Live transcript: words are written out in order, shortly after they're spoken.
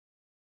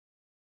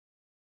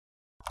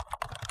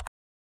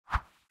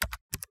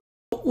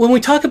When we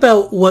talk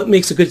about what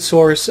makes a good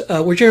source,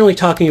 we're generally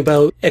talking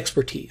about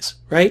expertise,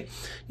 right?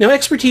 Now,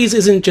 expertise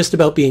isn't just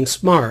about being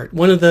smart.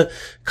 One of the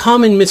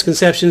common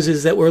misconceptions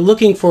is that we're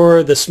looking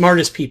for the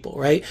smartest people,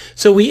 right?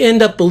 So we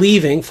end up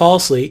believing,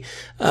 falsely,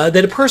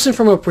 that a person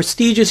from a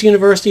prestigious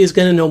university is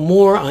going to know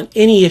more on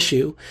any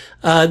issue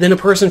than a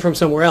person from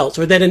somewhere else,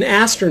 or that an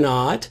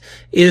astronaut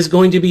is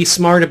going to be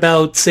smart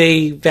about,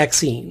 say,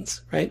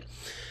 vaccines, right?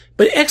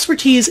 But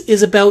expertise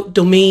is about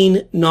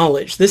domain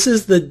knowledge. This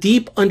is the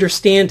deep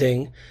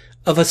understanding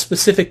of a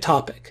specific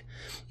topic.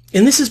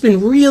 And this has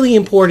been really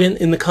important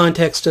in the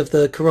context of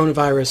the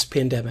coronavirus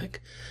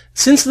pandemic.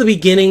 Since the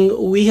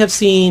beginning, we have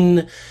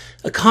seen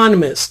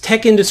economists,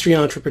 tech industry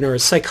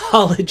entrepreneurs,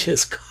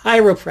 psychologists,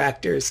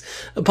 chiropractors,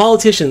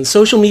 politicians,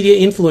 social media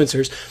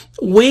influencers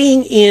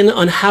weighing in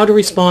on how to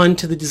respond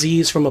to the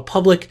disease from a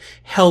public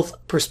health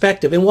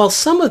perspective. And while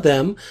some of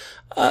them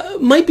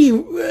might be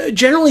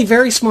generally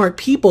very smart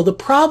people, the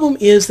problem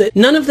is that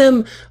none of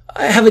them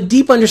have a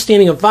deep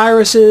understanding of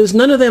viruses.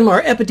 None of them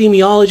are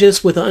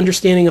epidemiologists with an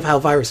understanding of how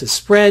viruses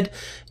spread.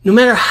 No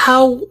matter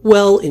how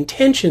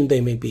well-intentioned they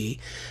may be,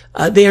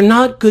 they are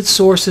not good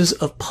sources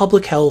of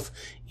public health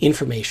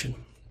information.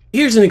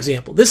 Here's an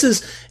example. This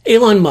is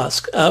Elon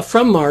Musk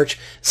from March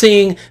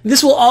saying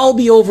this will all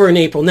be over in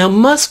April. Now,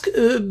 Musk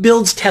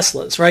builds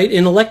Teslas, right,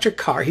 an electric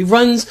car. He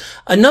runs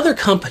another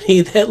company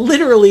that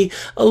literally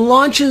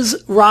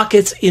launches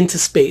rockets into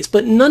space.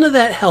 But none of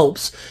that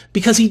helps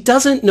because he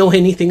doesn't know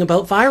anything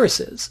about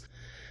viruses.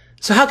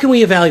 So how can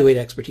we evaluate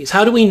expertise?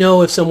 How do we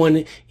know if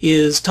someone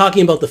is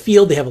talking about the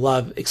field they have a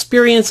lot of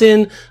experience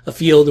in, a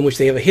field in which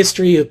they have a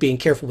history of being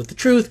careful with the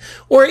truth,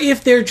 or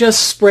if they're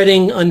just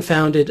spreading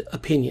unfounded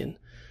opinion?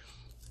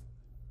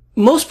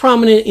 Most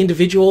prominent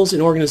individuals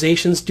and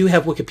organizations do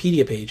have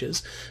Wikipedia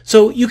pages,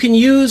 so you can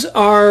use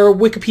our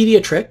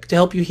Wikipedia trick to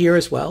help you here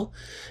as well.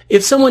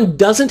 If someone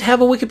doesn't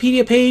have a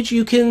Wikipedia page,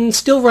 you can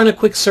still run a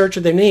quick search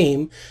of their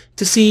name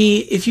to see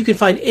if you can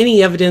find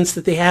any evidence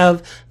that they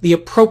have the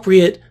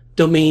appropriate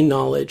domain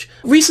knowledge.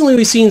 Recently,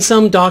 we've seen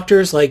some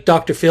doctors like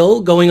Dr.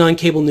 Phil going on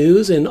cable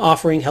news and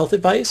offering health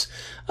advice.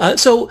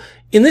 So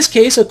in this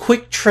case, a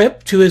quick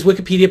trip to his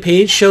Wikipedia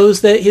page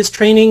shows that his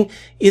training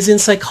is in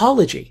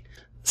psychology.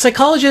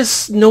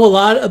 Psychologists know a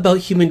lot about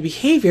human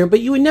behavior, but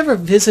you would never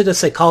visit a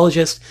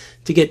psychologist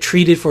to get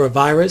treated for a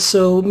virus,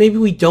 so maybe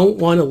we don't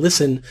want to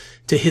listen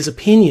to his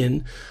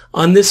opinion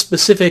on this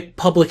specific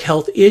public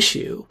health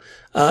issue,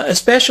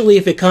 especially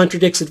if it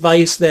contradicts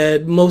advice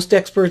that most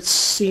experts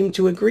seem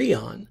to agree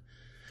on.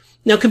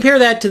 Now compare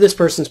that to this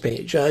person's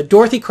page.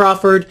 Dorothy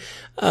Crawford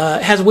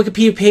has a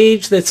Wikipedia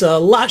page that's a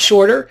lot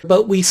shorter,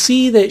 but we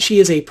see that she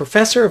is a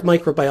professor of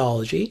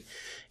microbiology,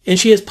 and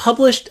she has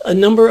published a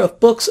number of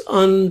books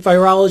on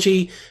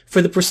virology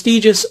for the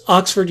prestigious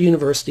Oxford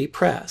University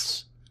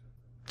Press.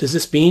 Does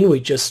this mean we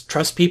just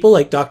trust people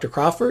like Dr.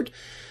 Crawford?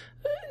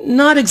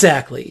 Not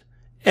exactly.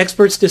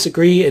 Experts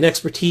disagree, and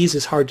expertise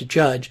is hard to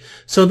judge.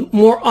 So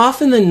more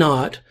often than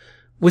not,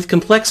 with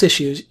complex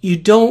issues, you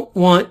don't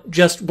want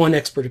just one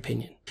expert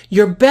opinion.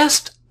 Your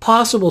best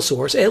possible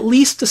source, at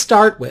least to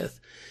start with,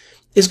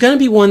 is going to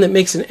be one that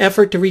makes an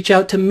effort to reach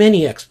out to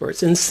many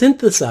experts and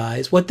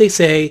synthesize what they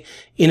say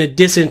in a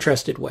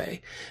disinterested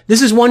way.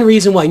 This is one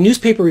reason why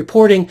newspaper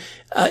reporting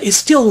is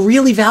still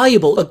really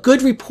valuable. A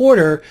good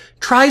reporter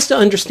tries to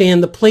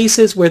understand the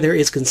places where there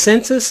is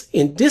consensus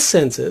and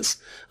dissensus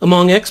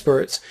among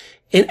experts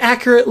and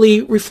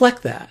accurately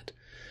reflect that.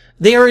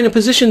 They are in a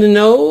position to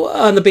know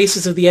on the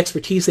basis of the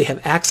expertise they have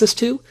access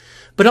to,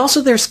 but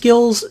also their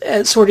skills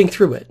at sorting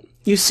through it.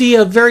 You see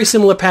a very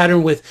similar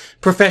pattern with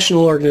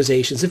professional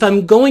organizations. If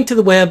I'm going to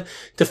the web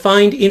to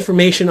find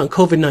information on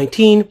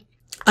COVID-19,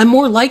 I'm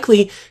more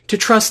likely to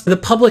trust the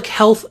Public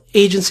Health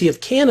Agency of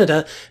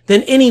Canada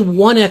than any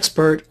one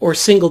expert or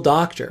single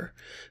doctor,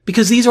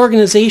 because these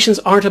organizations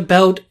aren't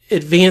about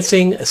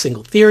advancing a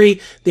single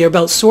theory. They are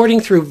about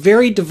sorting through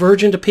very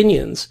divergent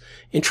opinions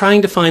and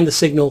trying to find the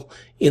signal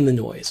in the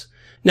noise.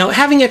 Now,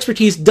 having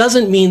expertise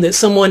doesn't mean that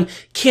someone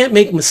can't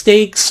make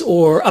mistakes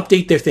or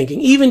update their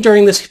thinking. Even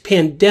during this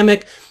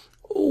pandemic,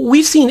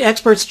 we've seen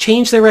experts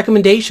change their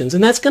recommendations,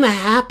 and that's going to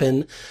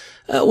happen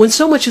when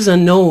so much is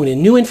unknown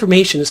and new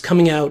information is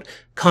coming out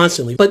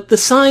constantly. But the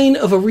sign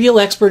of a real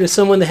expert is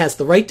someone that has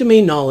the right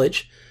domain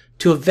knowledge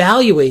to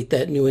evaluate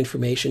that new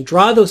information,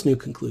 draw those new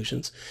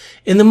conclusions.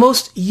 And the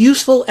most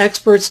useful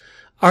experts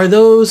are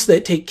those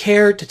that take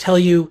care to tell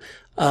you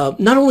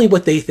not only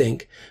what they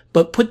think,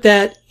 but put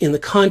that in the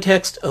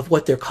context of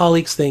what their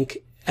colleagues think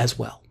as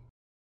well.